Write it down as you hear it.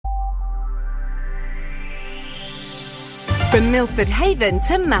From Milford Haven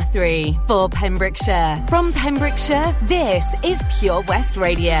to Mathry for Pembrokeshire. From Pembrokeshire, this is Pure West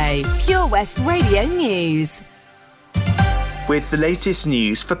Radio. Pure West Radio News. With the latest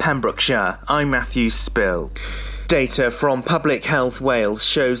news for Pembrokeshire, I'm Matthew Spill. Data from Public Health Wales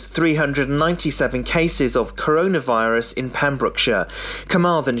shows 397 cases of coronavirus in Pembrokeshire.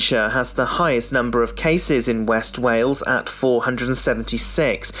 Carmarthenshire has the highest number of cases in West Wales at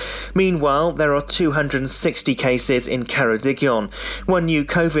 476. Meanwhile, there are 260 cases in Ceredigion. One new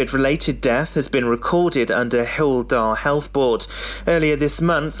COVID-related death has been recorded under Hywel Dda Health Board. Earlier this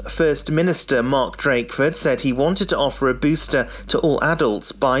month, First Minister Mark Drakeford said he wanted to offer a booster to all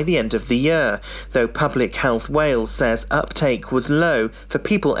adults by the end of the year, though Public Health Wales says uptake was low for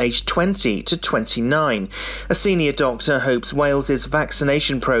people aged 20 to 29. A senior doctor hopes Wales's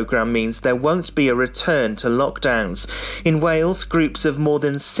vaccination programme means there won't be a return to lockdowns. In Wales, groups of more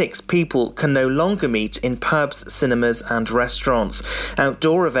than 6 people can no longer meet in pubs, cinemas and restaurants.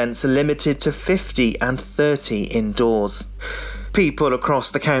 Outdoor events are limited to 50 and 30 indoors. People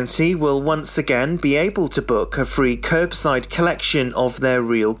across the county will once again be able to book a free curbside collection of their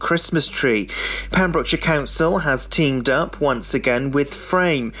real Christmas tree. Pembrokeshire Council has teamed up once again with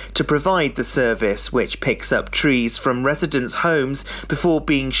Frame to provide the service, which picks up trees from residents' homes before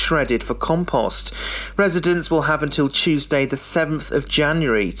being shredded for compost. Residents will have until Tuesday the 7th of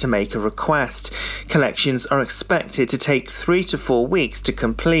January to make a request. Collections are expected to take 3 to 4 weeks to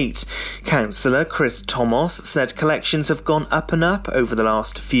complete. Councillor Chris Thomas said collections have gone up and up over the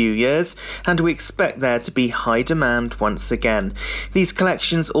last few years, and we expect there to be high demand once again. These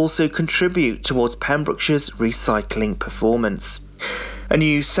collections also contribute towards Pembrokeshire's recycling performance. A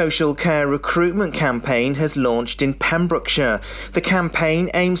new social care recruitment campaign has launched in Pembrokeshire. The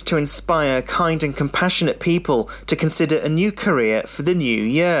campaign aims to inspire kind and compassionate people to consider a new career for the new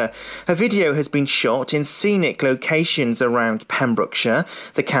year. A video has been shot in scenic locations around Pembrokeshire.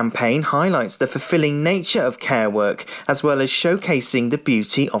 The campaign highlights the fulfilling nature of care work, as well as showcasing the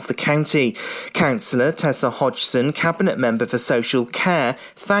beauty of the county. Councillor Tessa Hodgson, Cabinet Member for Social Care,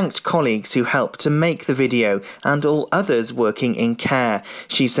 thanked colleagues who helped to make the video and all others working in care.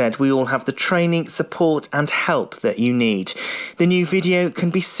 She said, "We all have the training, support and help that you need." The new video can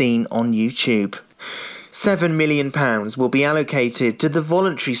be seen on YouTube. £7 million will be allocated to the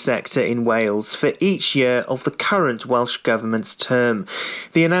voluntary sector in Wales for each year of the current Welsh Government's term.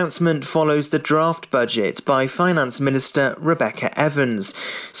 The announcement follows the draft budget by Finance Minister Rebecca Evans.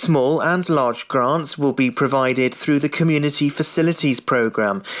 Small and large grants will be provided through the Community Facilities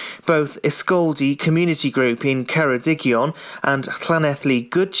Programme. Both Ysgoldy Community Group in Ceredigion and Llanelli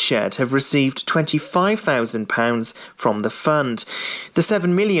Goodshed have received £25,000 from the fund. The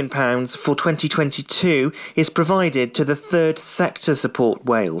 £7 million for 2022 is provided to the Third Sector Support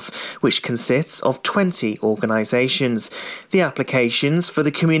Wales, which consists of 20 organisations. The applications for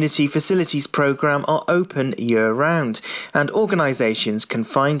the Community Facilities Programme are open year-round, and organisations can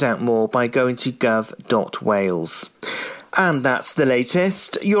find out more by going to gov.wales. And that's the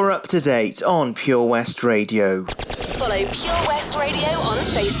latest. You're up to date on Pure West Radio. Follow Pure West Radio on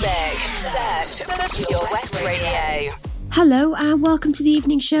Facebook. Search for Pure West Radio. Hello and welcome to the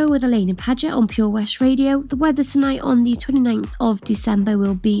evening show with Alaina Paget on Pure West Radio. The weather tonight on the 29th of December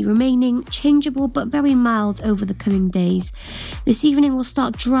will be remaining changeable but very mild over the coming days. This evening will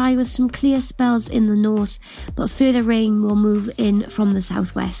start dry with some clear spells in the north, but further rain will move in from the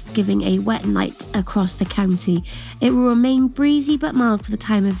southwest, giving a wet night across the county. It will remain breezy but mild for the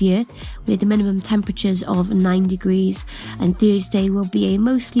time of year, with the minimum temperatures of 9 degrees, and Thursday will be a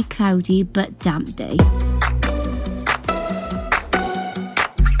mostly cloudy but damp day.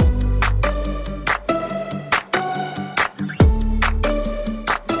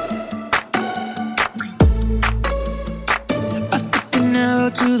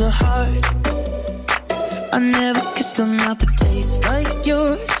 To the heart, I never kissed a mouth that tastes like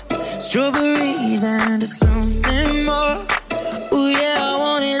yours. Strawberries and something more. Ooh yeah, I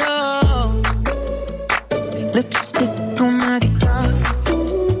want it all. Lipstick on my guitar.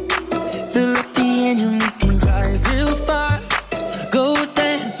 Fill up the engine, we can drive real far. Go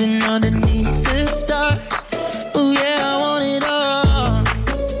dancing underneath the stars. Ooh yeah, I want it all.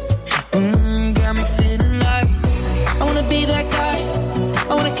 Got me feeling like I wanna be that guy.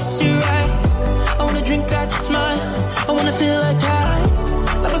 I wanna kiss your eyes, I wanna drink out your smile, I wanna feel like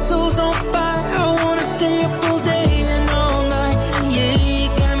my soul's on fire, I wanna stay up all day and all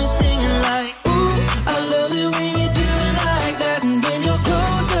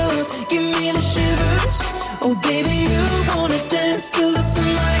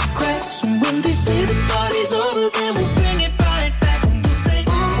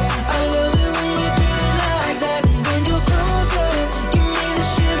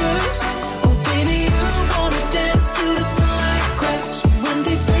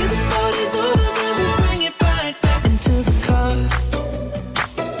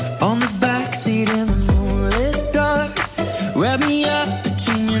on the backseat in the moonlit dark. Wrap me up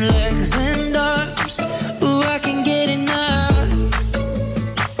between your legs and arms. Ooh, I can get enough.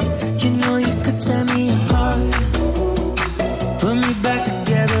 You know you could tear me apart, put me back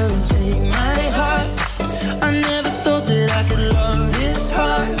together and take my heart. I never thought that I could love this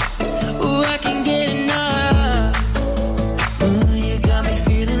hard. Ooh, I can get enough. Ooh, you got me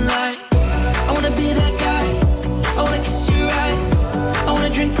feeling like I wanna be that guy. I wanna kiss your eyes. I wanna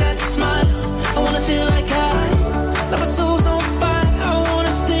drink that smile. I wanna feel like my soul's on fire. I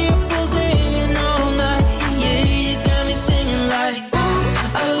wanna stay up all day and all night. Yeah, you got me singing like,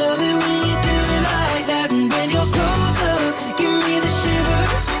 ooh, I love it when you do it like that. And when you're closer, give me the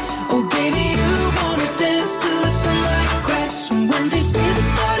shivers. Oh baby, you wanna dance till the sunlight cracks. And when they say the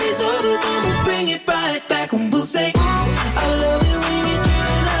party's over, then we'll bring it right back. And we'll say, ooh, I love it when you do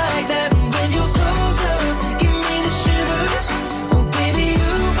it like that. And when you're closer, give me the shivers. Oh baby,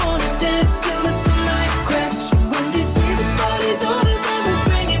 you wanna dance till the sunlight cracks. Say the party's over, then we'll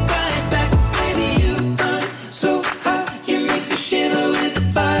bring it right back. Baby, you burn so hot, you make me shiver with the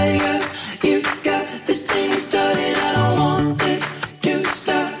fire. You got this thing you started, I don't want it to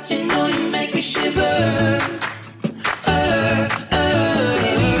stop. You know you make me shiver.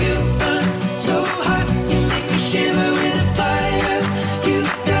 Baby, you burn so hot, you make me shiver with the fire. You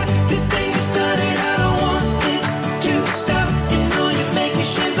got this thing you started, I don't want it to stop. You know you make me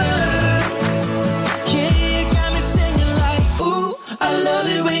shiver. I love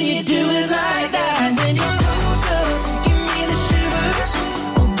it when you do it like that. And when you're closer, give me the shivers.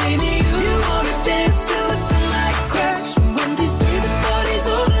 Oh baby, you wanna dance till the sunlight cracks. When they say the party's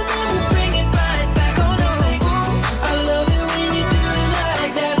over, then we'll bring it right back. Gonna say, ooh, I love it when you do it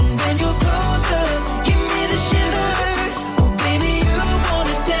like that. And when you're closer, give me the shivers. Oh baby, you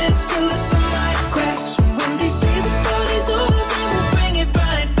wanna dance till the sunlight cracks. When they say the party's over, then we'll bring it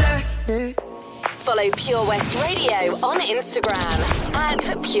right back. Yeah. Follow Pure West Radio on Instagram at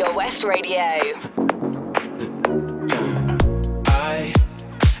Pure West Radio.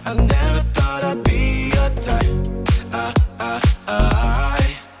 I never thought I'd be your type.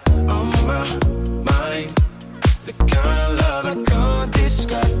 On my mind, the kind of love I can't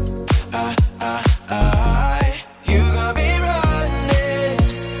describe. You got me running,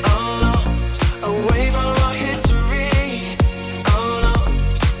 oh no, away from our history, oh no,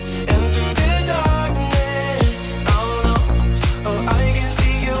 and through the darkness, oh no, oh I can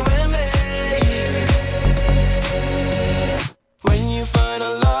see you in me. When you find a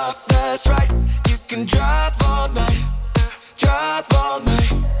love that's right, you can drive all night, drive all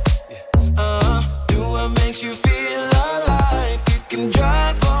night. Do what makes you feel alive. You can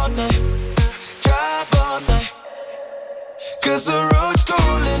drive all night, drive all night. 'Cause the road's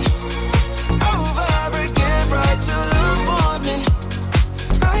calling over again, right till the morning,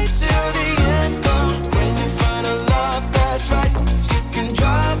 right till the end. When you find a love that's right, you can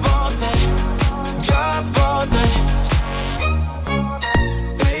drive all night, drive all night.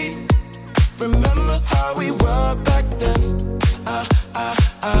 Faith, remember how we were back then.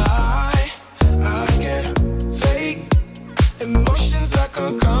 I get fake emotions I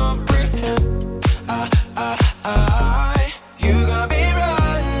can't comprehend. You got me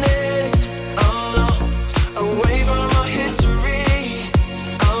running, oh no, away from our history,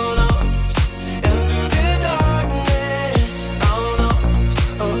 oh no, and through the darkness, oh no,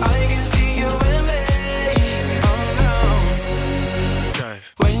 oh I can see you in me, oh no.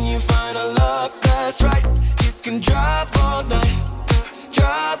 When you find a love that's right, you can drive all night,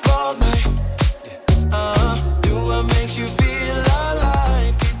 drive all night. Do what makes you feel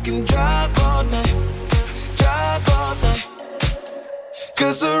alive. You can drive all night, drive all night.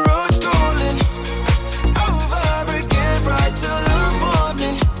 'Cause the road's calling over again, right till the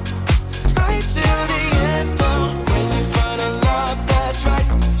morning, right till the end. When you find a love that's right,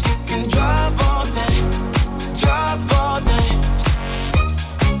 you can drive all night, drive all night.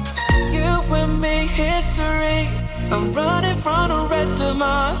 You and me, history. I'm running from the rest of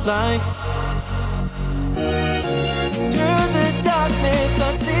my life. Through the darkness, I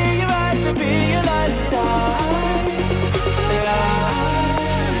see your eyes and realize that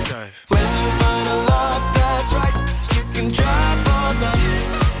when you find a love that's right, you can drive all night,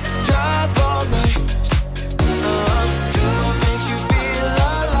 drive all night. Do what makes you feel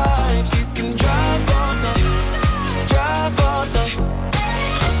alive. You can drive all night, drive all night.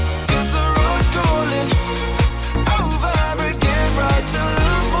 'Cause the road's calling over again, right till the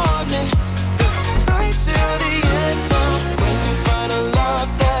morning, right till the end. When you find a love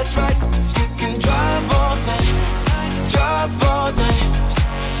that's right, you can drive all night, drive all night.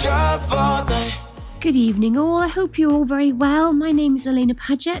 evening all. I hope you're all very well. My name is Alaina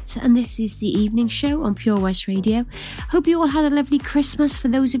Paget and this is the evening show on Pure West Radio. Hope you all had a lovely Christmas for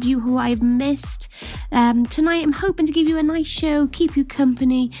those of you who I've missed. Tonight I'm hoping to give you a nice show, keep you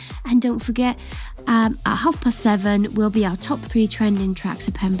company, and don't forget at 7:30 will be our top 3 trending tracks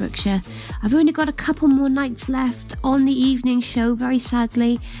of Pembrokeshire. I've only got a couple more nights left on the evening show, very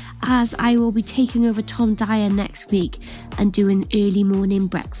sadly, as I will be taking over Tom Dyer next week and doing early morning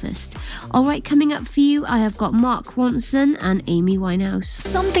breakfast. Alright, coming up for you, I have got Mark Ronson and Amy Winehouse.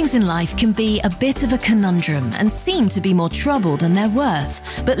 Some things in life can be a bit of a conundrum and seem to be more trouble than they're worth,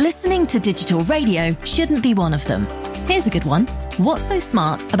 but listening to digital radio shouldn't be one of them. Here's a good one. What's so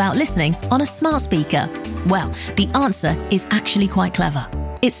smart about listening on a smart speaker? Well, the answer is actually quite clever.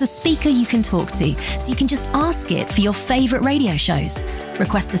 It's a speaker you can talk to, so you can just ask it for your favourite radio shows.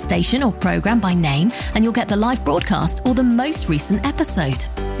 Request a station or programme by name and you'll get the live broadcast or the most recent episode.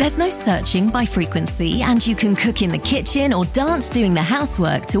 There's no searching by frequency and you can cook in the kitchen or dance doing the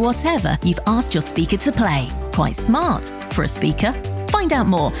housework to whatever you've asked your speaker to play. Quite smart for a speaker. Find out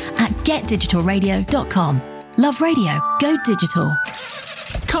more at getdigitalradio.com. Love radio. Go digital.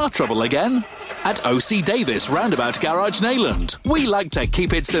 Car trouble again? At OC Davis Roundabout Garage Neyland, we like to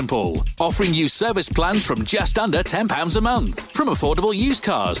keep it simple, offering you service plans from just under £10 a month, from affordable used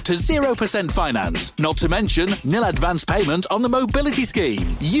cars to 0% finance, not to mention nil advance payment on the mobility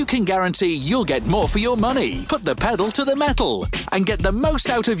scheme. You can guarantee you'll get more for your money. Put the pedal to the metal and get the most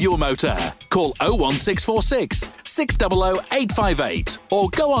out of your motor. Call 01646 600 858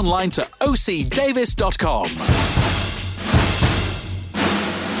 or go online to ocdavis.com.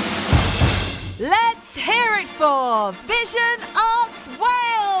 Let's hear it for Vision Arts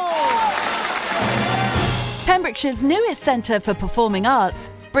Wales! Pembrokeshire's newest centre for performing arts,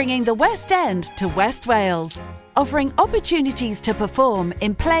 bringing the West End to West Wales, offering opportunities to perform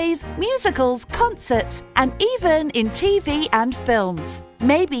in plays, musicals, concerts, and even in TV and films.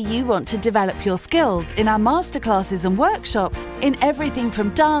 Maybe you want to develop your skills in our masterclasses and workshops in everything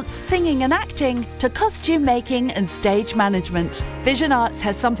from dance, singing and acting to costume making and stage management. Vision Arts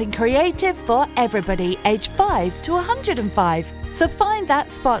has something creative for everybody aged 5 to 105. So find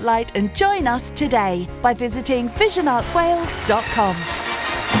that spotlight and join us today by visiting visionartswales.com.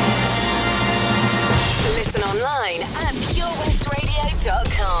 Listen online at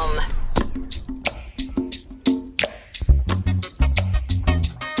purewestradio.com.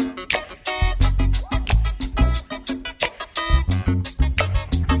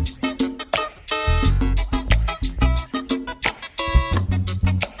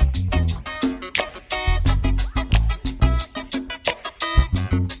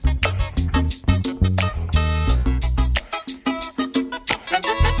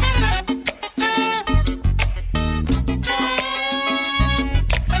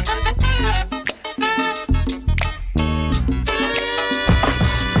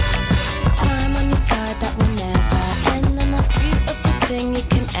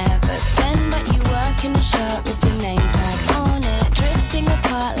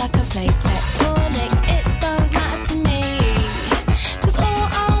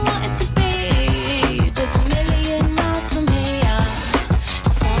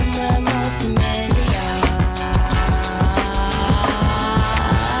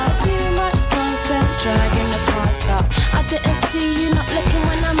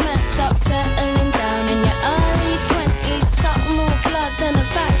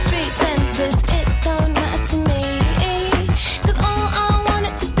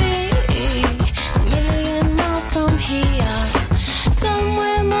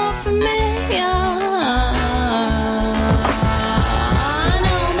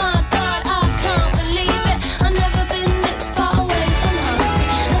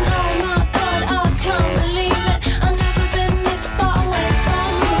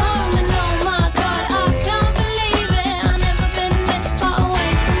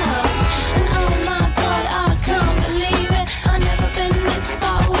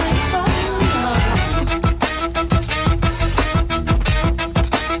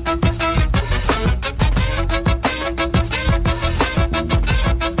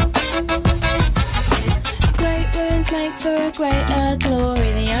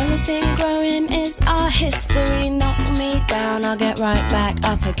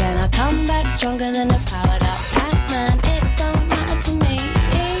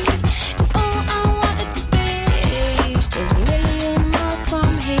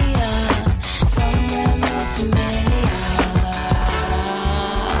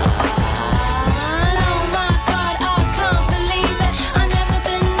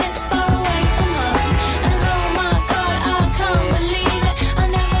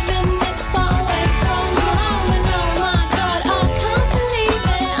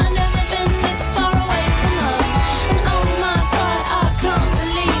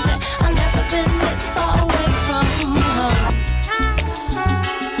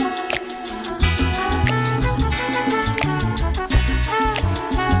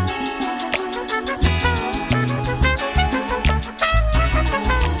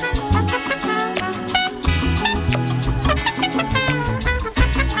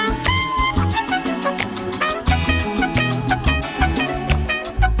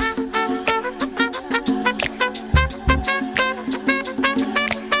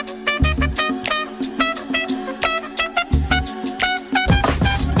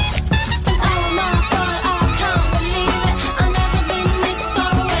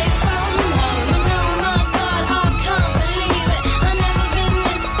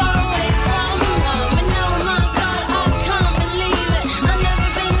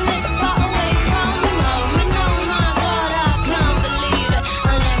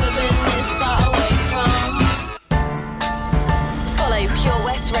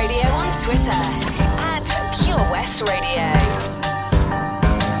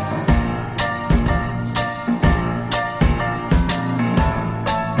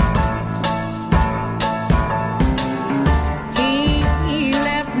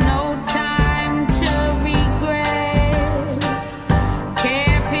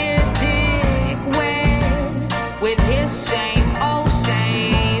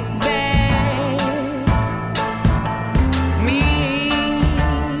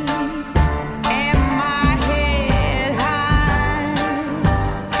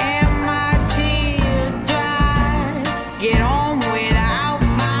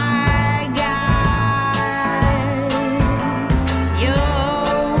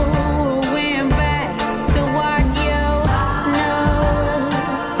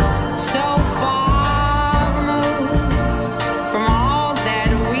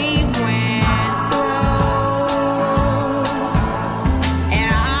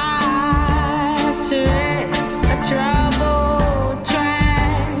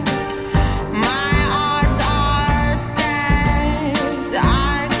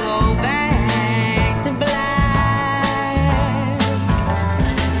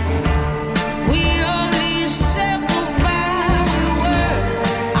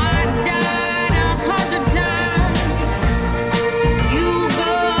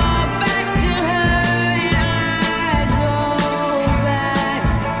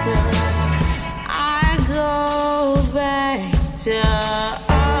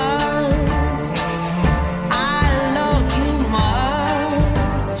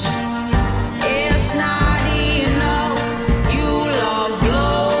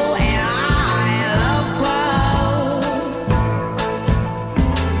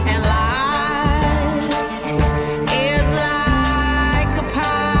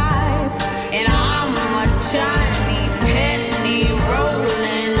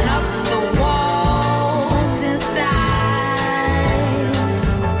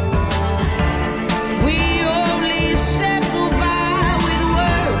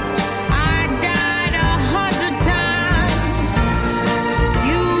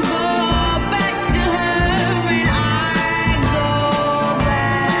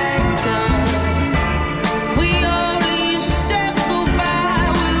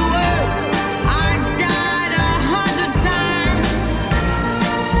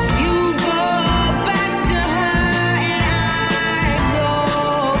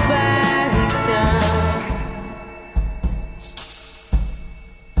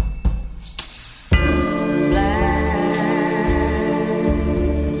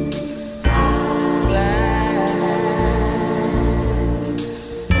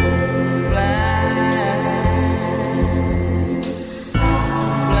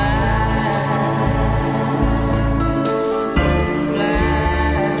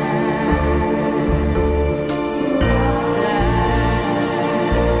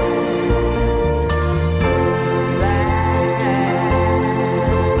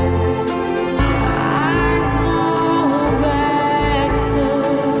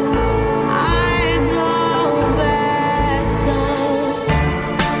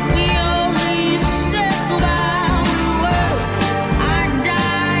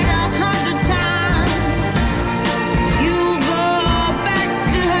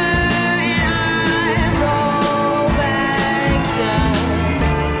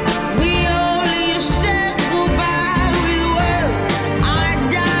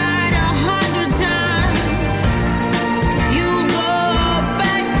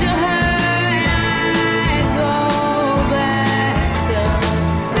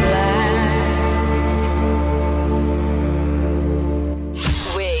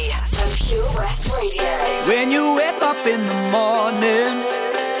 up in the morning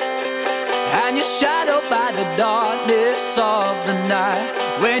and you're shadowed by the darkness of the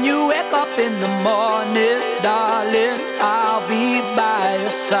night. When you wake up in the morning, darling, I'll be by your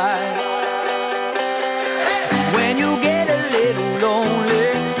side. When you get a little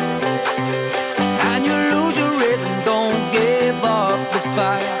lonely and you lose your rhythm, don't give up the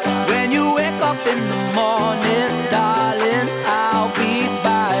fight. When you wake up in the morning, darling, I'll be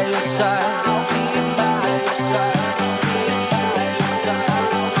by your side. I'll be by your side.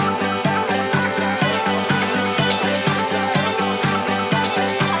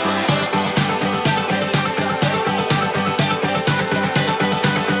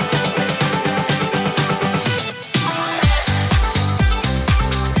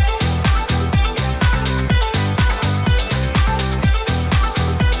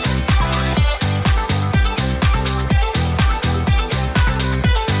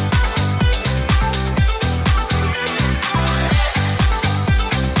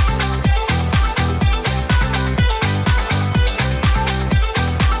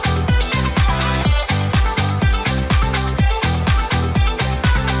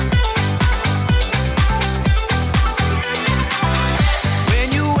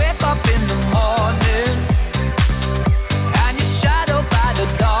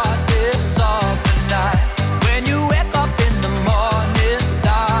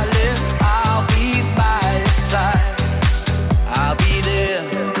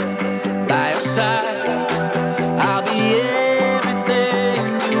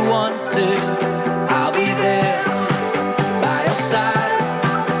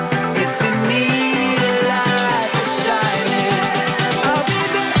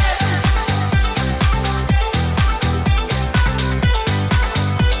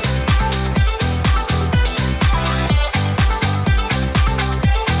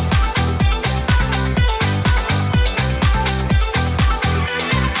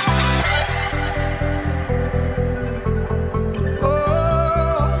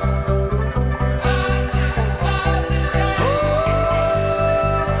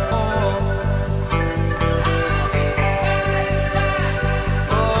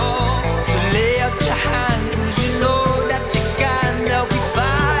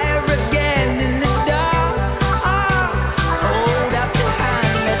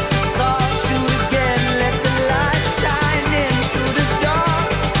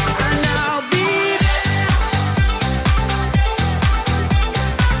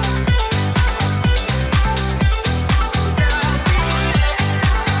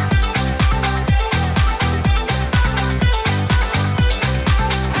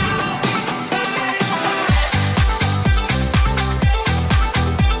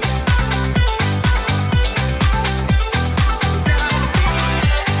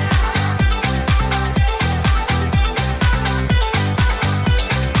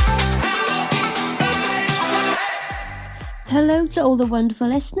 Hello to all the wonderful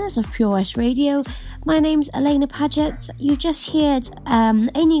listeners of Pure West Radio. My name's Alaina Paget. You just heard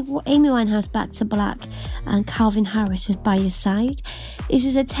Amy Winehouse Back to Black and Calvin Harris with By Your Side. This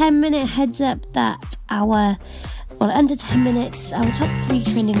is a 10-minute heads up that under 10 minutes, our top 3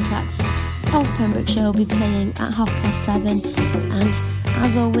 trending tracks of Pembrokeshire will be playing at 7:30. And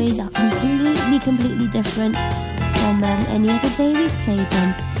as always, are completely different from any other day we've played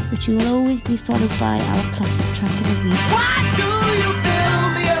them, which will always be followed by our classic track of the week. Why do you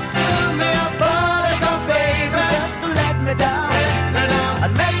build me up, buttercup, baby, just to let me down,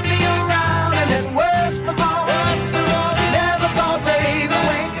 and mess me around, and then worst of all, never thought, baby,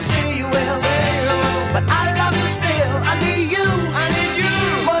 when you see you will, but I love you still, I need you,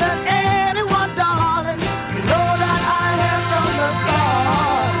 more than anyone, darling, you know that I have from the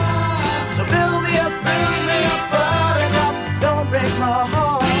start, so build me up, buttercup, don't break my heart.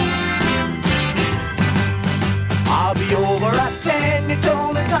 I'll be over at 10, you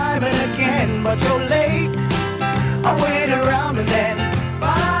told me time and again, but you're late. I waited around.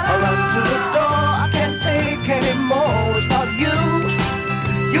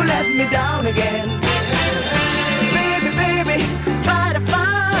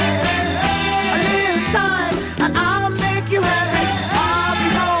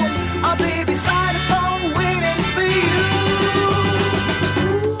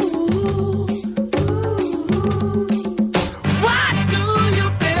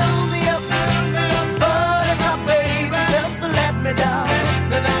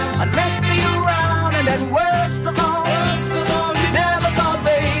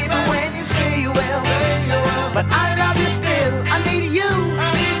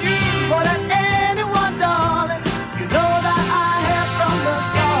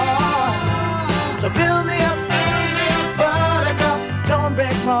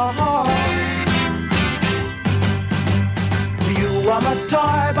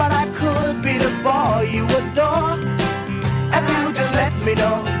 baby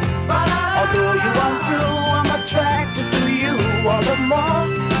doll. Although you are true, I'm attracted to you all the more.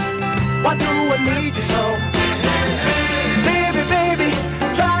 Why do I need you so? Baby, baby,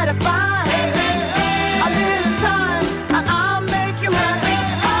 try to find a little time and I'll make you happy.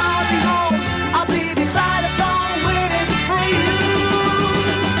 I'll be home, I'll be beside the phone waiting for you.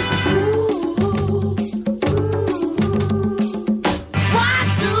 Why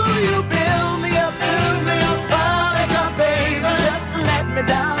do you build me up, buttercup, baby, just to let me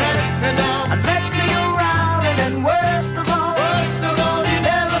down and mess me around, and then worst of all, you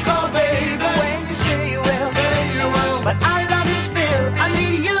never call, baby, when you say you will. But I love you still, I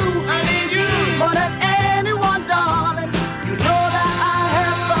need you more than anyone, darling. You know that I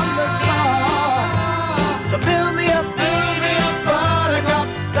have from the start. So build me up, buttercup,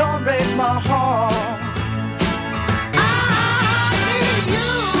 don't break my heart. I need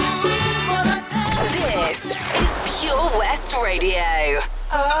you more than This is Pure West Radio.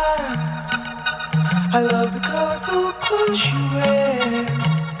 I love the colorful clothes she wears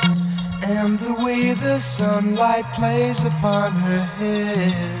and the way the sunlight plays upon her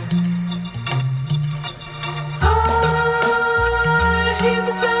hair. I hear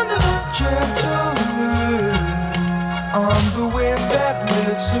the sound of a gentle word on the wind that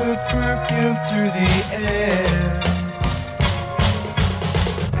lifts her perfume through the air.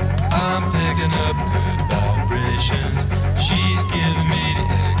 I'm picking up good vibrations. She's giving me the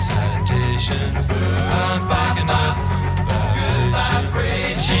excitations. I'm picking up good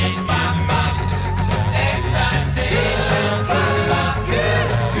vibrations. She's giving me the excitations.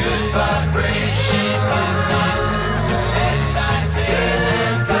 Good vibrations. She's giving me the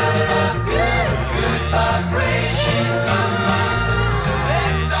excitations. Good vibrations.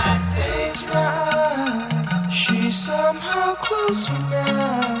 She's mine. She's somehow closer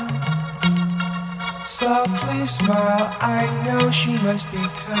now. Softly smile, I know she must be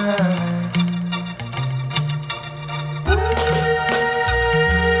kind.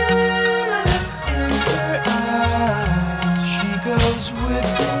 In her eyes, she goes with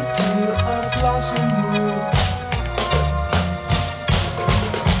me to a blossom room.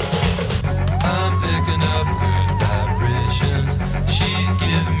 I'm picking up good vibrations. She's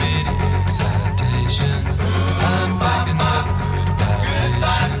giving me the excitations. I'm picking up good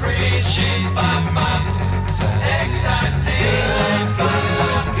vibrations. She's giving me excitations.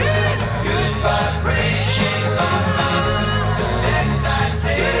 Good vibrations.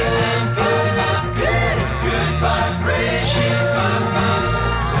 Excitations. Good vibrations.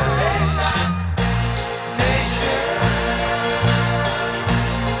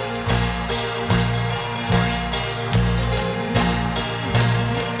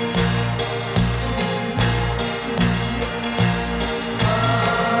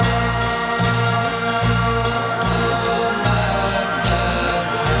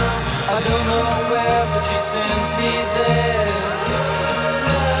 I don't know where, but she sends me there.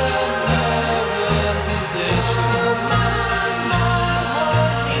 Love, sensation.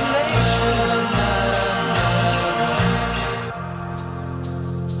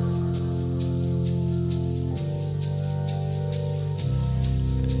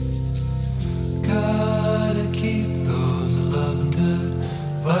 Gotta keep those loving good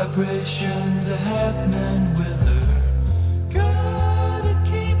vibrations happening with her. Gotta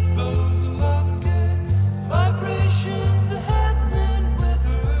keep those loving good vibrations happening with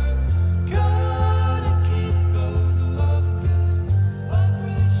her. Gotta keep those loving good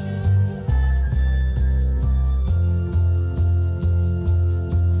vibrations.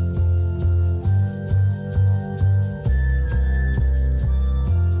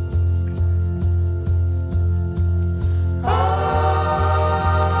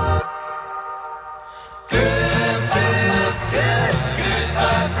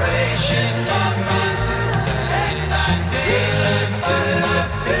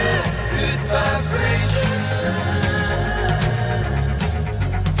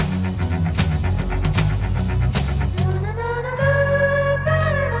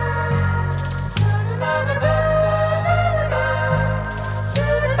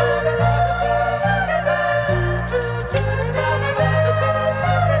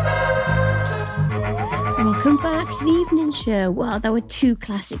 Welcome back to the evening show. Well, there were two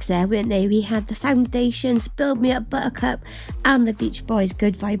classics there, weren't they? We had the Foundations, Build Me Up Buttercup, and the Beach Boys,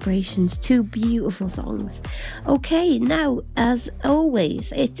 Good Vibrations. Two beautiful songs. Okay, now, as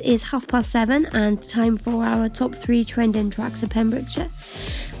always, it is 7:30 and time for our top 3 trending tracks of Pembrokeshire,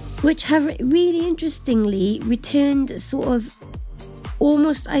 which have really interestingly returned sort of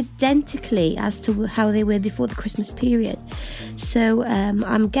almost identically as to how they were before the Christmas period. So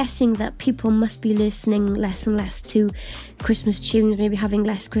I'm guessing that people must be listening less and less to Christmas tunes, maybe having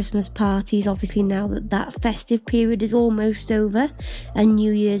less Christmas parties, obviously now that festive period is almost over and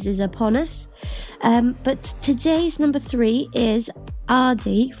New Year's is upon us. But today's number 3 is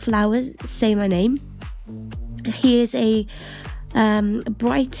RD Flowers, Say My Name. He is a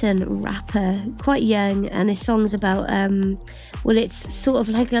Brighton rapper, quite young, and his song's about well, it's sort of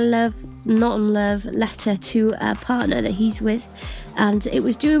like a love, not in love letter to a partner that he's with, and it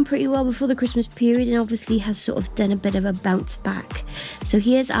was doing pretty well before the Christmas period and obviously has sort of done a bit of a bounce back. So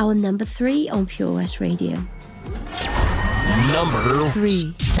here's our number 3 on Pure West Radio. Number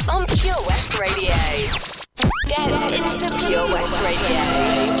 3 on Pure West Radio. Get into Pure West Radio.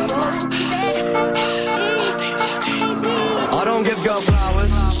 I don't give girl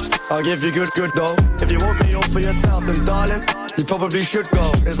flowers, I'll give you good though. If you want me all for yourself, then darling, you probably should go.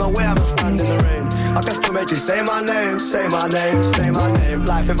 There's no way I'ma stand in the rain. I can still make you say my name, say my name, say my name.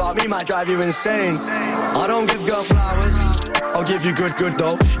 Life without me might drive you insane. I don't give girl flowers, I'll give you good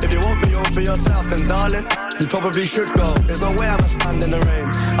though. If you want me all for yourself, then darling, you probably should go. There's no way I'ma stand in the rain.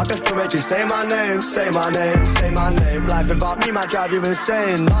 I can still make you say my name, say my name, say my name. Life without me might drive you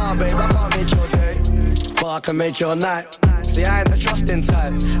insane. Nah, babe, I can't make your day, but I can make your night. See, I ain't the trusting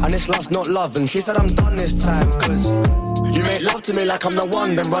type, and this love's not love. And she said I'm done this time, cause you make love to me like I'm the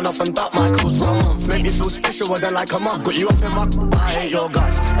one, then run off and duck my calls for a month. Make me feel special, well then like a mug. Got you up in my I hate your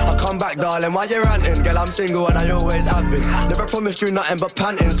guts. I come back, darling, why you ranting? Girl, I'm single and I always have been. Never promised you nothing but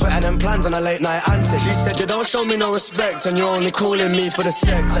panting, sweating and plans on a late night antics. She said you don't show me no respect, and you're only calling me for the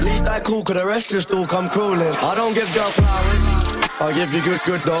sex. At least I call, cause the rest just all come crawling. I don't give girl flowers, I'll give you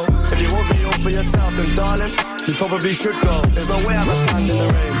good though. If you want me all for yourself, then darling, you probably should go. There's no way I'ma stand in the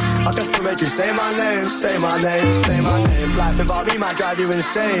rain. I can still make you say my name, say my name, say my name. Life without me might drive you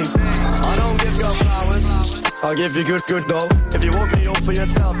insane. I don't give girl flowers, I'll give you good though. If you want me all for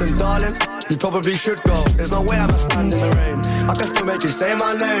yourself, then darling, you probably should go. There's no way I'ma stand in the rain. I can still make you say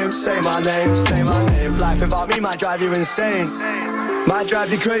my name, say my name, say my name. Life without me might drive you insane. Might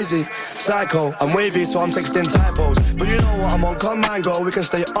drive you crazy, psycho, I'm wavy so I'm texting typos. But you know what, I'm on command, girl, we can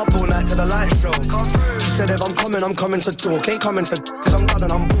stay up all night till the lights show. She said if I'm coming to talk. Ain't coming to cause I'm done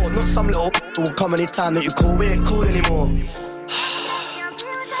and I'm bored. Not some little will come anytime that you call, we ain't cool anymore.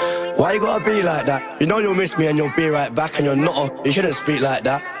 Why you gotta be like that? You know you'll miss me and you'll be right back. And you're not, you shouldn't speak like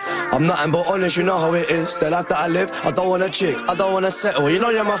that. I'm nothing but honest, you know how it is. The life that I live, I don't want a chick, I don't want to settle. You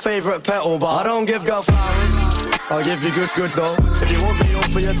know you're my favourite petal, but I don't give girl flowers, I'll give you good though. If you want me all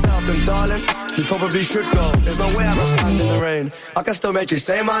for yourself, then darling, you probably should go. There's no way I'ma stand in the rain. I can still make you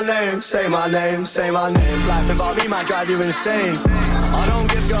say my name, say my name, say my name. Life without me might drive you insane. I don't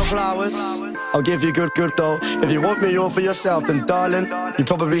give girl flowers, I'll give you good though. If you want me all for yourself, then darling, you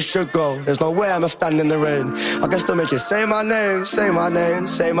probably should go. There's no way I'ma stand in the rain. I can still make you say my name, say my name,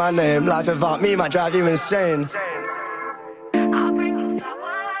 say my name. Life without me might drive you insane.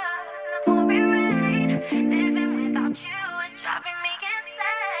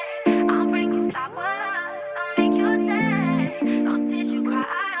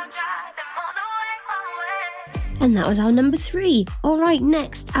 And that was our number 3. Alright,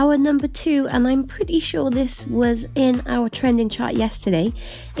 next, our number 2, and I'm pretty sure this was in our trending chart yesterday.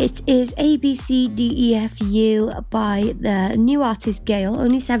 It is ABCDEFU by the new artist Gayle,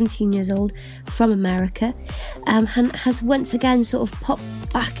 only 17 years old, from America, and has once again sort of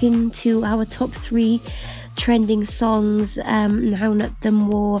popped back into our top 3 trending songs. Now that the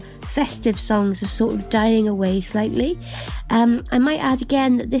more festive songs are sort of dying away slightly. I might add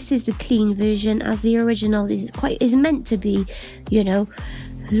again that this is the clean version, as the original is meant to be, you know,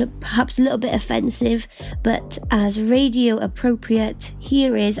 perhaps a little bit offensive, but as radio appropriate.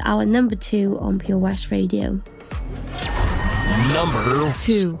 Here is our number 2 on Pure West Radio. Number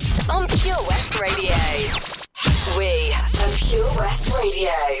 2 on Pure West Radio. We are Pure West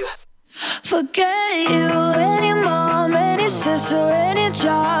Radio. Forget you, any mom, any sister, any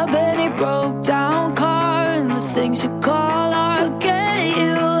job, any broke down car, and the things you call art. Forget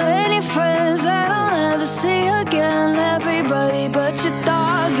you, any friends that I'll never see again. Everybody but your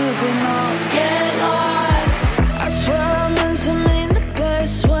dog, you can all get lost. I swear I meant to mean the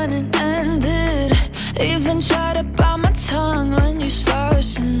best when it ended. Even tried to bite my tongue when you started.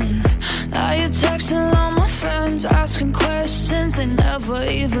 Now you're texting all my friends, asking questions. They never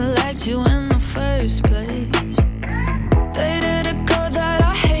even liked you in the first place. Dated a girl that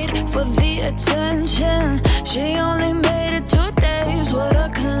I hate for the attention. She only made it 2 days, what a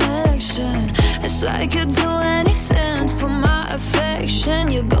connection. It's like you'd do anything for my affection.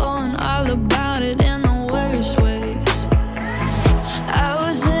 You're going all about it in the worst ways.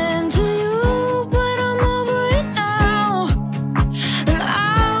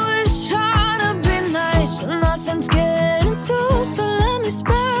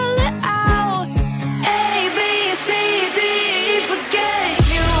 spell it out. A, B, C, D, E, forget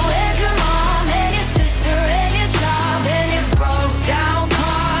you and your mom and your sister and your job and your broke down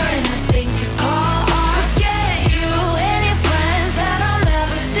car and the things you call art. Forget you and your friends that I'll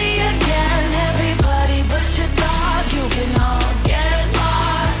never see again. Everybody but your dog, you can all get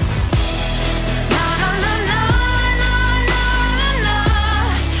lost. Na na na na na na na na.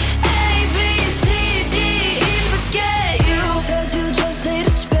 A, B, C, D, E, forget you. Said you just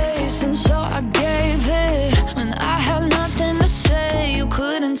needed space and so I gave it. When I had nothing to say, you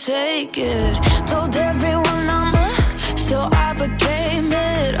couldn't take it. Told everyone I'm a, so I became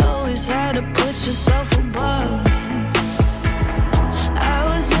it. Always had to put yourself above me. I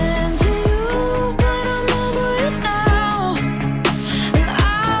was into you, but I'm over it now. And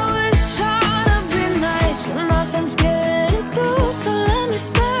I was trying to be nice, but nothing's getting through. So let me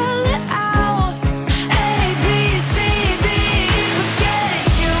spell it out. A, B, C, D, E, forget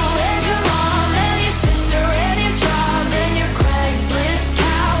you and your mom and your sister and your job and your Craigslist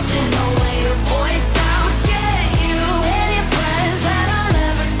couch and the way your voice sounds. Forget you and your friends that I'll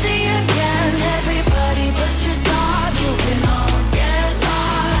never see again. Everybody but your dog, you can all get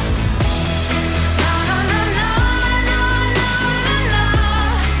lost. Na na na na na na na na.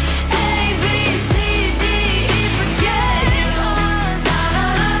 A, B, C, D, E, forget you. Na na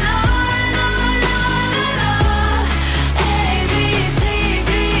na na na na na. A, B, C,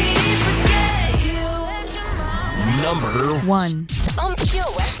 D, E, forget you and your mom. Number 1. On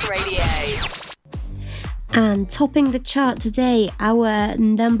Pure West Radio. And topping the chart today, our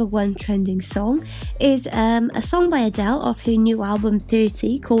number one trending song is a song by Adele off her new album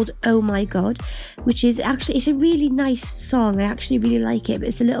 30 called Oh My God, which is actually, it's a really nice song. I actually really like it, but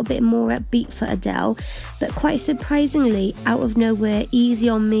it's a little bit more upbeat for Adele. But quite surprisingly, out of nowhere, Easy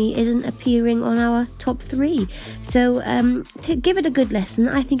On Me isn't appearing on our top 3. So to give it a good listen.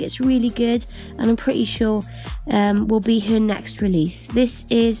 I think it's really good, and I'm pretty sure will be her next release. This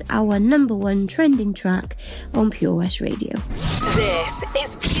is our number one trending track on Pure West Radio. This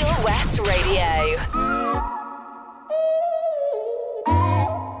is Pure West Radio.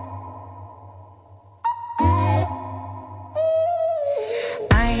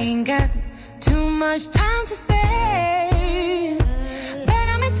 I ain't got too much time to spare, but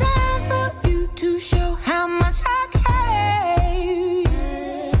I'm in time for you to show how much I care.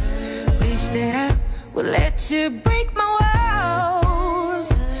 Wish that I would let you break my walls,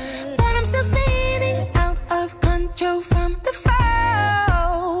 but I'm still spinning out of control from the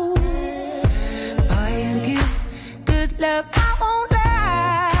fall. Boy, you give good love, I won't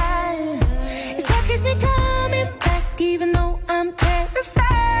lie. It's what keeps me coming back, even though I'm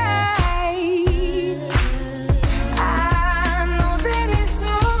terrified. I know that it's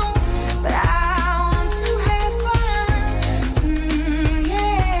wrong, but I want to have fun.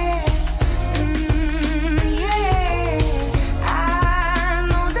 Yeah, yeah. I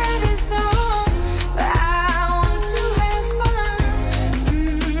know that it's wrong, but I want to have fun.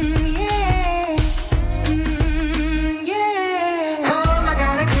 Yeah, yeah. Oh my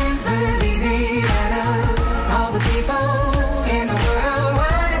God, I can't believe it. Out of all the people in the world,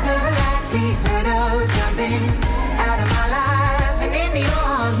 what is the likelihood of jumping out of my life and into your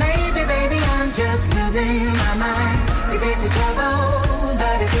arms? Maybe, baby, I'm just losing my mind. 'Cause it's a trouble,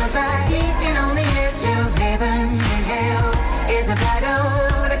 but it feels right. Keeping on the edge of heaven and hell is a battle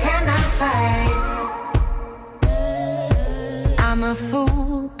that I cannot fight. I'm a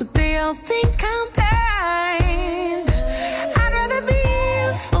fool, but they all think I'm blind. I'd rather be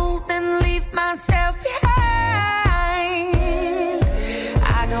a fool than leave myself behind.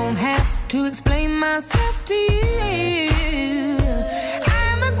 I don't have to explain myself to you.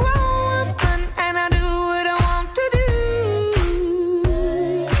 I'm a grown woman and I do what I want to do.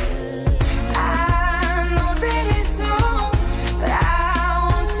 I know that it's wrong, but I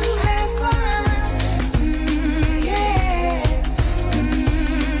want to have fun. Yeah,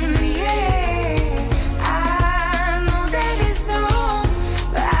 yeah.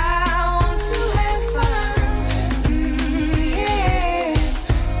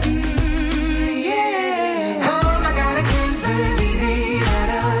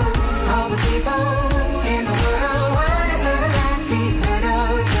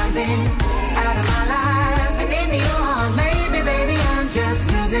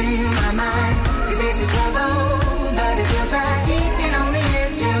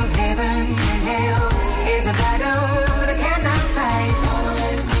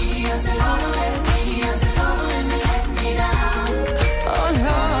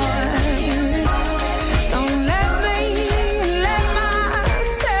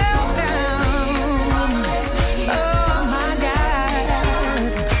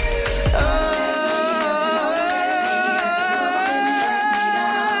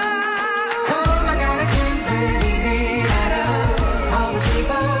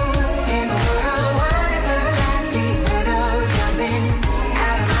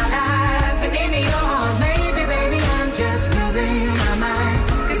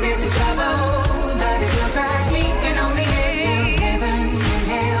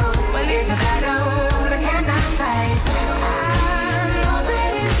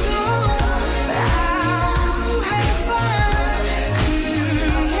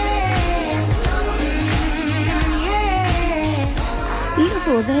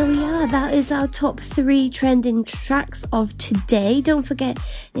 Well, there we are. That is our top 3 trending tracks of today. Don't forget,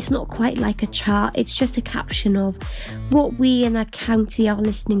 it's not quite like a chart. It's just a caption of what we in our county are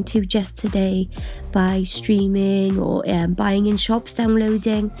listening to just today by streaming or buying in shops,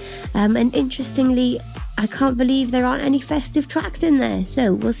 downloading. And interestingly, I can't believe there aren't any festive tracks in there.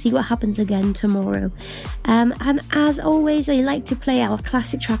 So we'll see what happens again tomorrow. And as always, I like to play our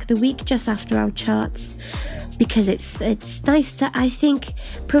classic track of the week just after our charts, because it's nice to, I think,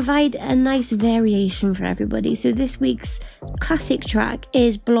 provide a nice variation for everybody. So this week's classic track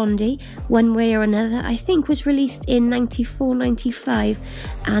is Blondie, One Way or Another. I think was released in 94-95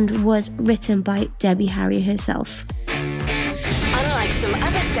 and was written by Debbie Harry herself. Unlike some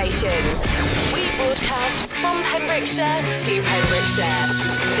other stations, we broadcast from Pembrokeshire to Pembrokeshire.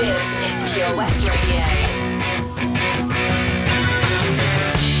 This is Pure West Radio.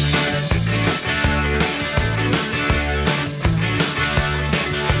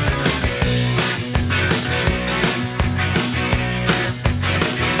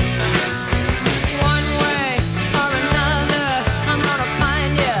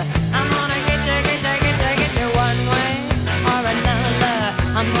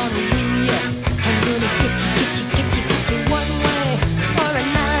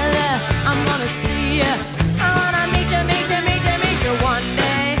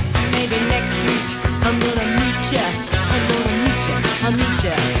 I'll meet you.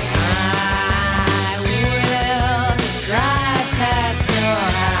 I will drive past your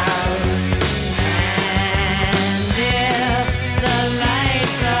house, and if the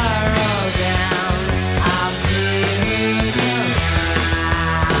lights are all down, I'll see who's around.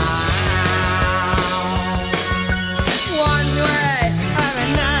 One way or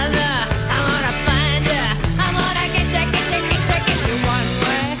another, I'm gonna find you. I'm gonna get you. One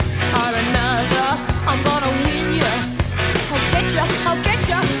way or another, I'm gonna win you. I'll get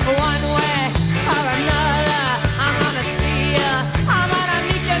you one way or another. I'm gonna see you. I'm gonna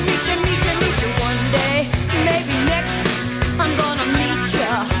meet you one day. Maybe next week I'm gonna meet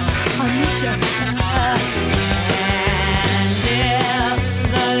you. I'll meet you. And if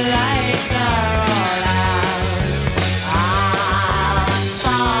the lights are all out, I'll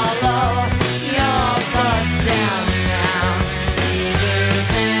follow your bus downtown. See who's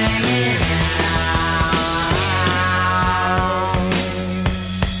hanging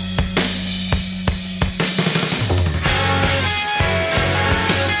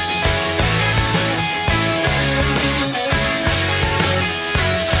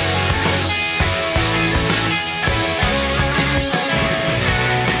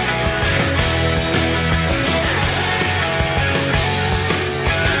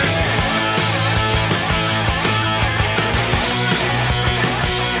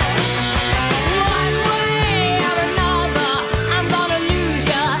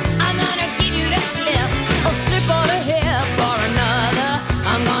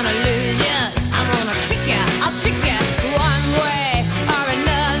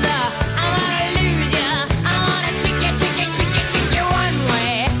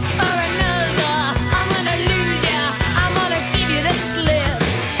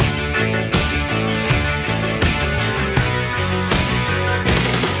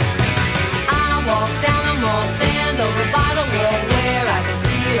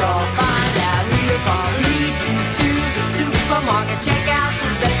checkouts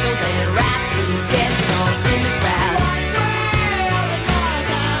and specials and rap food get lost in the crowd.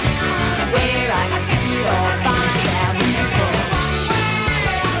 Where I can see it all, find out who you call.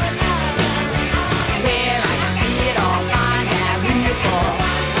 Where I can see it all, find out who you call.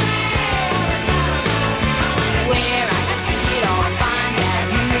 Where I can see it all, find out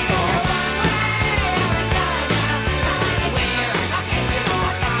who you call. Where I can see it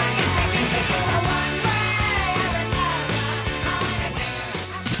all, find out who you call.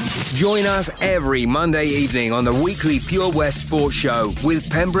 Join us every Monday evening on the weekly Pure West Sports Show with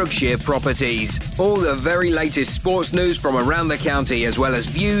Pembrokeshire Properties. All the very latest sports news from around the county, as well as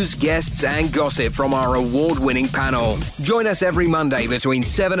views, guests and gossip from our award-winning panel. Join us every Monday between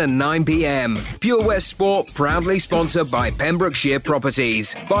 7 and 9 p.m. Pure West Sport, proudly sponsored by Pembrokeshire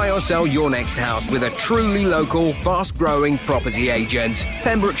Properties. Buy or sell your next house with a truly local, fast-growing property agent.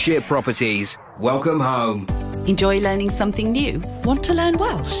 Pembrokeshire Properties. Welcome home. Enjoy learning something new? Want to learn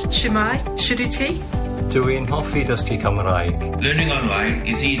Welsh? Shemai, Shuduti? Dwi'n hoffi dysgu Cymraeg. Learning online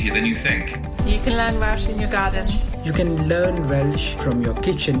is easier than you think. You can learn Welsh in your garden. You can learn Welsh from your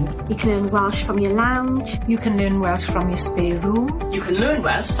kitchen. You can learn Welsh from your lounge. You can learn Welsh from your spare room. You can learn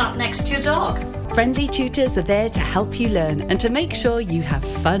Welsh sat next to your dog. Friendly tutors are there to help you learn and to make sure you have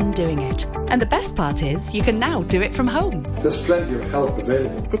fun doing it. And the best part is, you can now do it from home. There's plenty of help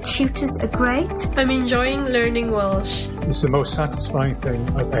available. The tutors are great. I'm enjoying learning Welsh. It's the most satisfying thing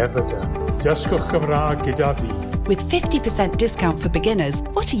I've ever done. Dysgwch Cymraeg gyda fi. With 50% discount for beginners,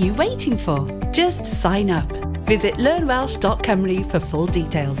 what are you waiting for? Just sign up. Visit learnwelsh.cymru for full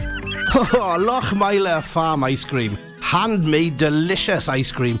details. Oh, Lochmeyler Farm Ice Cream. Handmade delicious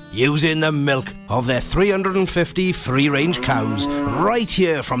ice cream using the milk of their 350 free-range cows right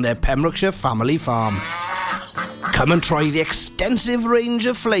here from their Pembrokeshire family farm. Come and try the extensive range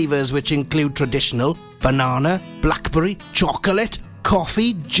of flavours which include traditional, banana, blackberry, chocolate,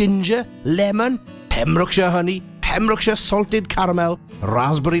 coffee, ginger, lemon, Pembrokeshire honey, Pembrokeshire salted caramel,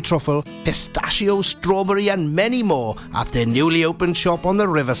 raspberry truffle, pistachio, strawberry and many more at their newly opened shop on the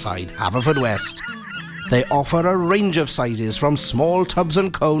Riverside, Haverfordwest. They offer a range of sizes from small tubs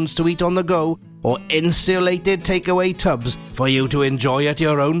and cones to eat on the go or insulated takeaway tubs for you to enjoy at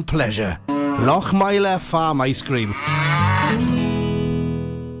your own pleasure. Lochmeyler Farm Ice Cream.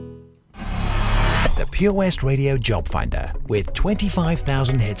 The Pure West Radio Job Finder with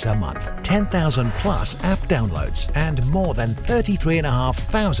 25,000 hits a month, 10,000 plus app downloads and more than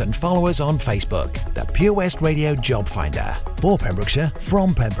 33,500 followers on Facebook. The Pure West Radio Job Finder. For Pembrokeshire,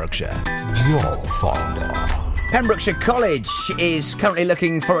 from Pembrokeshire. Job Finder. Pembrokeshire College is currently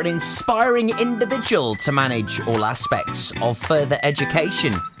looking for an inspiring individual to manage all aspects of further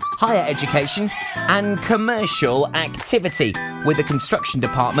education, higher education and commercial activity, with a construction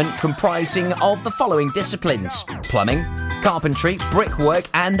department comprising of the following disciplines: plumbing, carpentry, brickwork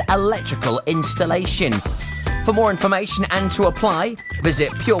and electrical installation. For more information and to apply,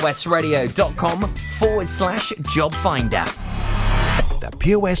 visit purewestradio.com/job finder. The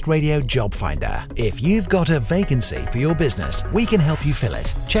Pure West Radio Job Finder. If you've got a vacancy for your business, we can help you fill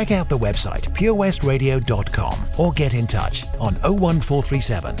it. Check out the website purewestradio.com or get in touch on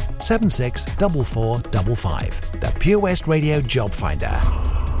 01437 764455. The Pure West Radio Job Finder.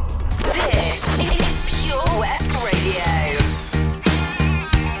 This is Pure West Radio.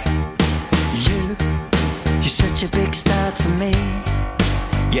 You're such a big star to me.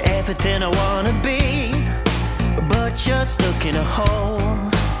 You're everything I wanna be. But you're stuck in a hole,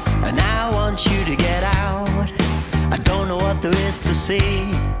 and I want you to get out. I don't know what there is to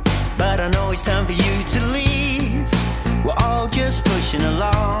see, but I know it's time for you to leave. We're all just pushing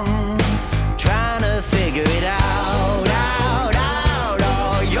along, trying to figure it out, out, out.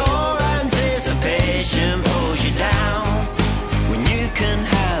 All your anticipation pulls you down when you can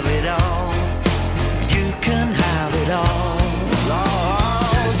have it all. You can have it all.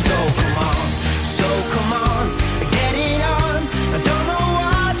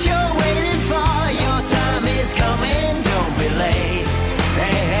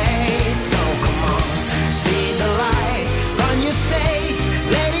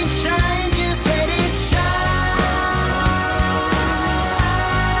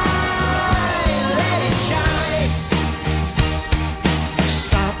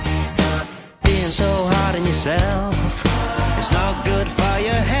 It's not good for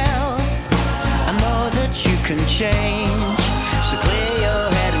your health. I know that you can change, so clear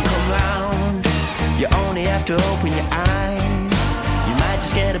your head and come round. You only have to open your eyes. You might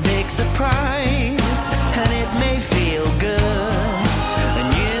just get a big surprise, and it may feel good,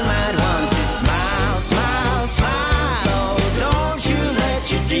 and you might want to smile, smile, smile. Oh, don't you let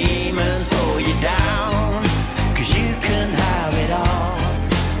your demons pull you down, 'cause you can have it all.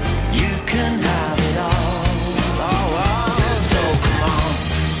 You can have it all.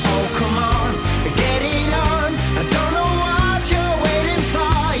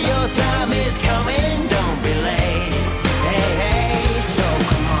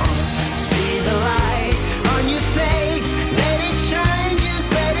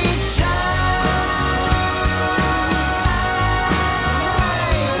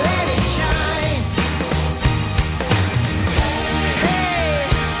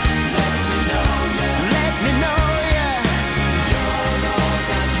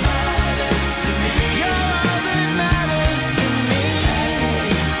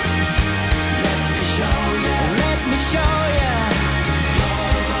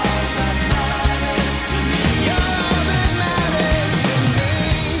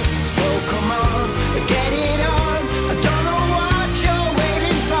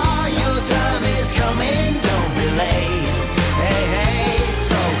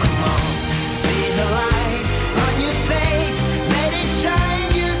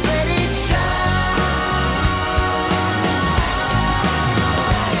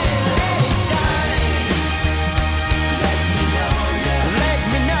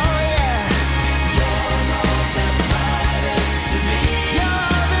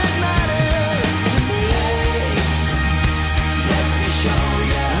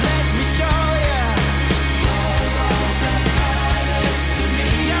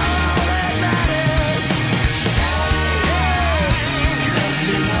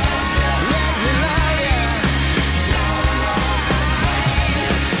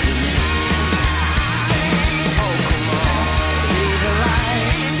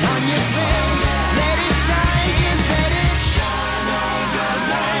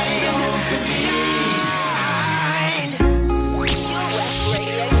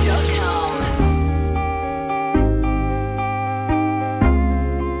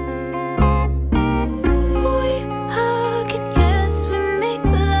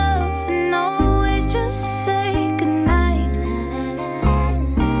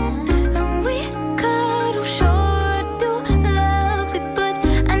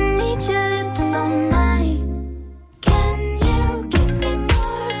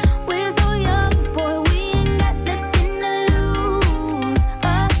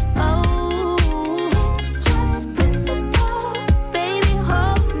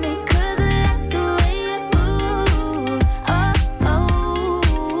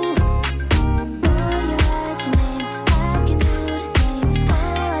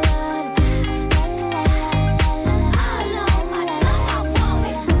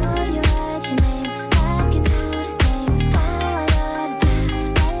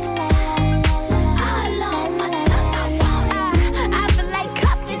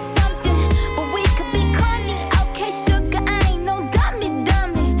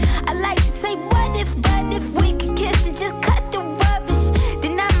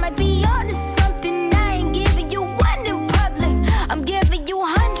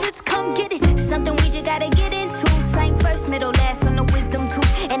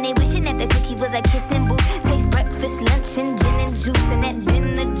 was a kissing booth. Taste breakfast, lunch, and gin and juice. And at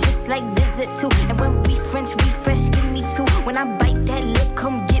dinner, just like dessert too. And when we French refresh, give me two. When I bite that lip,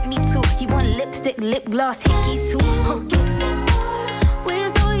 come get me two. He want lipstick, lip gloss, hickeys too. Kiss me more. We're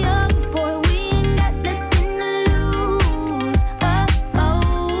so young, boy, we ain't got nothing to lose.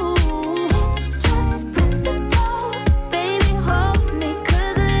 It's just principle. Baby, hold me,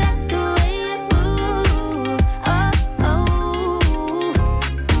 'cause I like the way you move. Boy,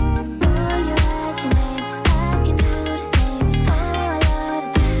 you write your name, I can do the same. Oh, I love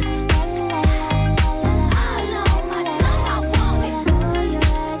the taste. La la la la la. All on my tongue, I want it. Boy, you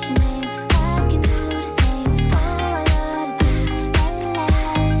write your name, I can do the same. Oh, I love the taste. La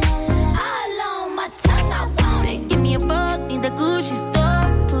la la la la. All on my tongue, I want it. Give me a buck, need the Gucci store.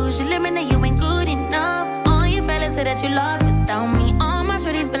 Push your limit, now you ain't good enough. All your fellas say that you lost without me. All my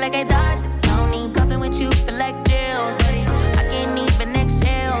shorties feel like I dodged the county. Cuffing with you feel like jail, buddy. I can't even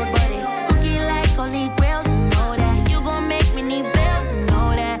exhale, buddy. Cookie like holy grail, you know that. You gon' make me need bail, you know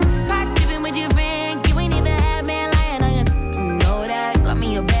that. Caught dipping with your friend, you ain't even had man lying on you, you know that. Got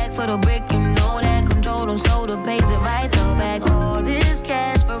me a bag for the brick, you know that. Control them so the pays it right, throw back all this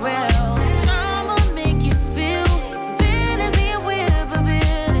cash for real. I'ma make you feel fantasy with a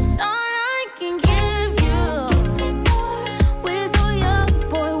bill. It's all I can give you. Kiss me more. We're so young,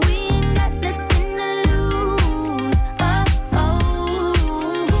 boy, we ain't got nothing to lose.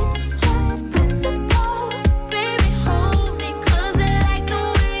 It's just principle. Baby, hold me, 'cause I like the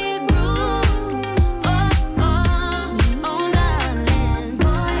way you groove. Darling,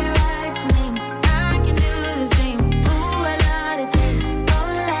 boy, you write your name, I can do the same. Ooh, I love the taste. Oh,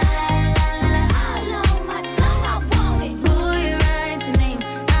 la la la la. All on my tongue, I want it. Boy, you write your name,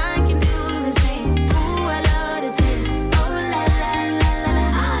 I can do the same. Ooh, I love the taste. Oh, la la la la.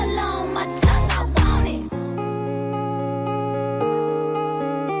 All on my tongue, I want it.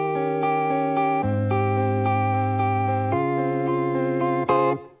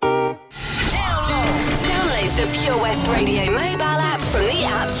 Download the Pure West Radio mobile app from the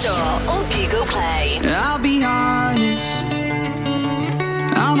App Store or Google Play. I'll be honest,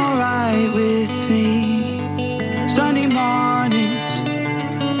 I'm alright with me. Sunday mornings,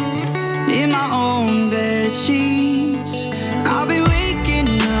 in my own bed sheets. I'll be waking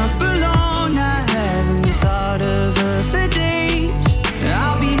up alone, I haven't thought of her for days.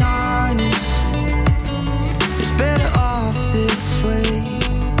 I'll be honest, it's better off this way.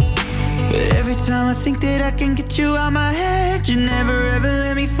 But every time I think that I can get you out my head, you never ever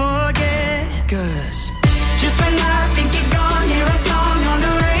let me forget. 'Cause just when I think you're gone, hear a song on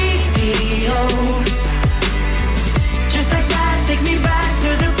the radio. Just like that takes me back to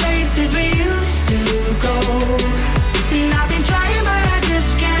the places we used to go. And I've been trying but I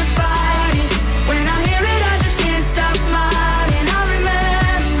just can't fight it. When I hear it I just can't stop smiling. I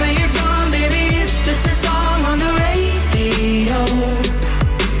remember you're gone, baby, it's just a song on the radio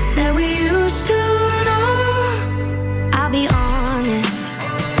that we used to know. I'll be honest,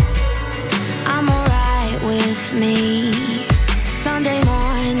 I'm alright with me. Sunday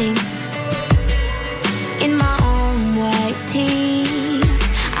mornings, in my own white tee.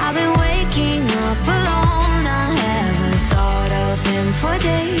 I've been waking up alone, I haven't thought of him for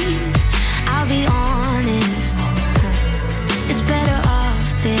days. I'll be honest, it's better off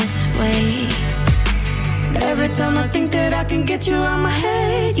this way. Every time I think that I can get you out my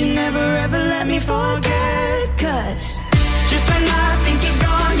head, you never ever let me forget. 'Cause just when I think you're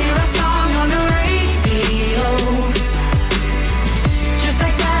gone, hear a song on the radio. Just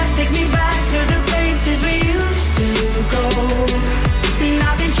like that takes me back to the places we used to go. And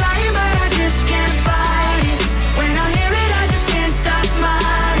I've been trying but I just can't fight it. When I hear it I just can't stop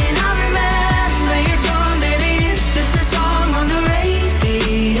smiling. I remember you're gone, baby, it's just a song on the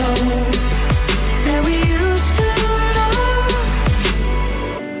radio that we used to know.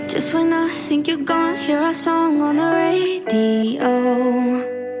 Just when I think you're gone, hear a song on the radio.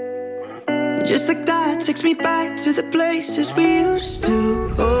 Just like that takes me back to the places we used to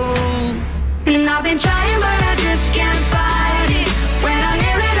go. And I've been trying but I just can't fight it. When I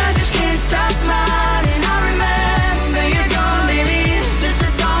hear it I just can't stop smiling. I remember you're gone, baby, it's just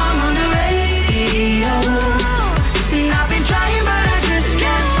a song on the radio. And I've been trying but I just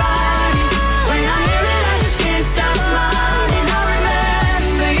can't fight it. When I hear it I just can't stop smiling. I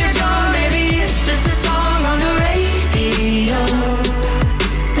remember you're gone, baby, it's just a song on the radio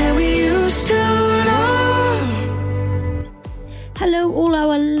that we used to know. Hello, all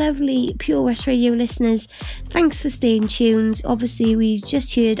our lovely Pure West Radio listeners. Thanks for staying tuned. Obviously, we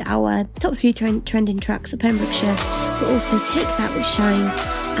just heard our top 3 trending tracks of Pembrokeshire, but also Take That with Shine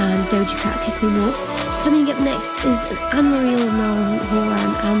and Doja Cat Kiss Me More. Coming up next is Anne-Marie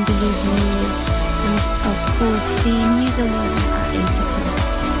Horan and the Lose news and weather at 8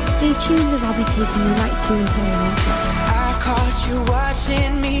 o'clock. Stay tuned as I'll be taking you right through until 9 o'clock. I caught you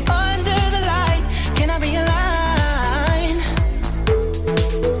watching me under